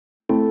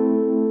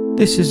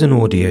This is an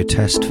audio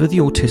test for the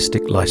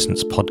Autistic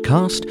License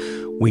podcast.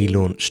 We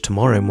launch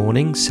tomorrow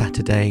morning,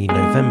 Saturday,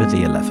 November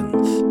the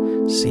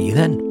 11th. See you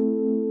then.